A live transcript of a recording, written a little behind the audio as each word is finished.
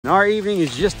Our evening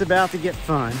is just about to get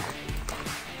fun.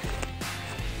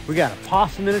 We got a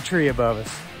possum in a tree above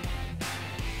us.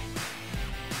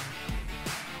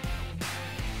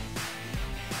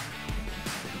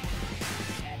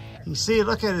 You see,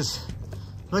 look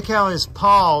how his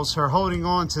paws are holding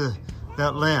on to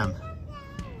that limb.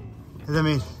 I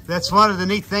mean, that's one of the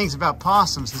neat things about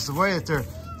possums is the way that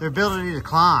their ability to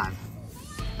climb.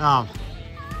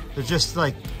 They're just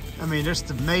like, I mean, they're just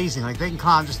amazing. Like, they can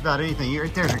climb just about anything.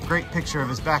 Right there's a great picture of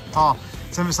his back paw.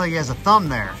 It's almost like he has a thumb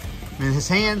there. I mean, his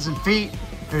hands and feet,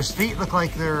 his feet look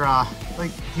like they're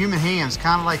like human hands,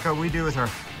 kind of like what we do with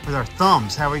our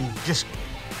thumbs, how we can just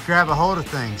grab a hold of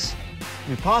things.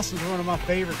 And possums are one of my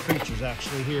favorite creatures,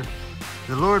 actually, here.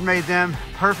 The Lord made them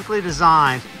perfectly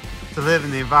designed to live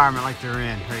in the environment like they're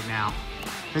in right now.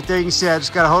 Right there you can see I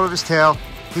just got a hold of his tail.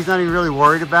 He's not even really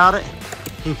worried about it.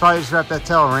 He can probably just wrap that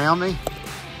tail around me.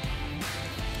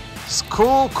 It's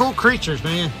cool creatures,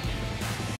 man.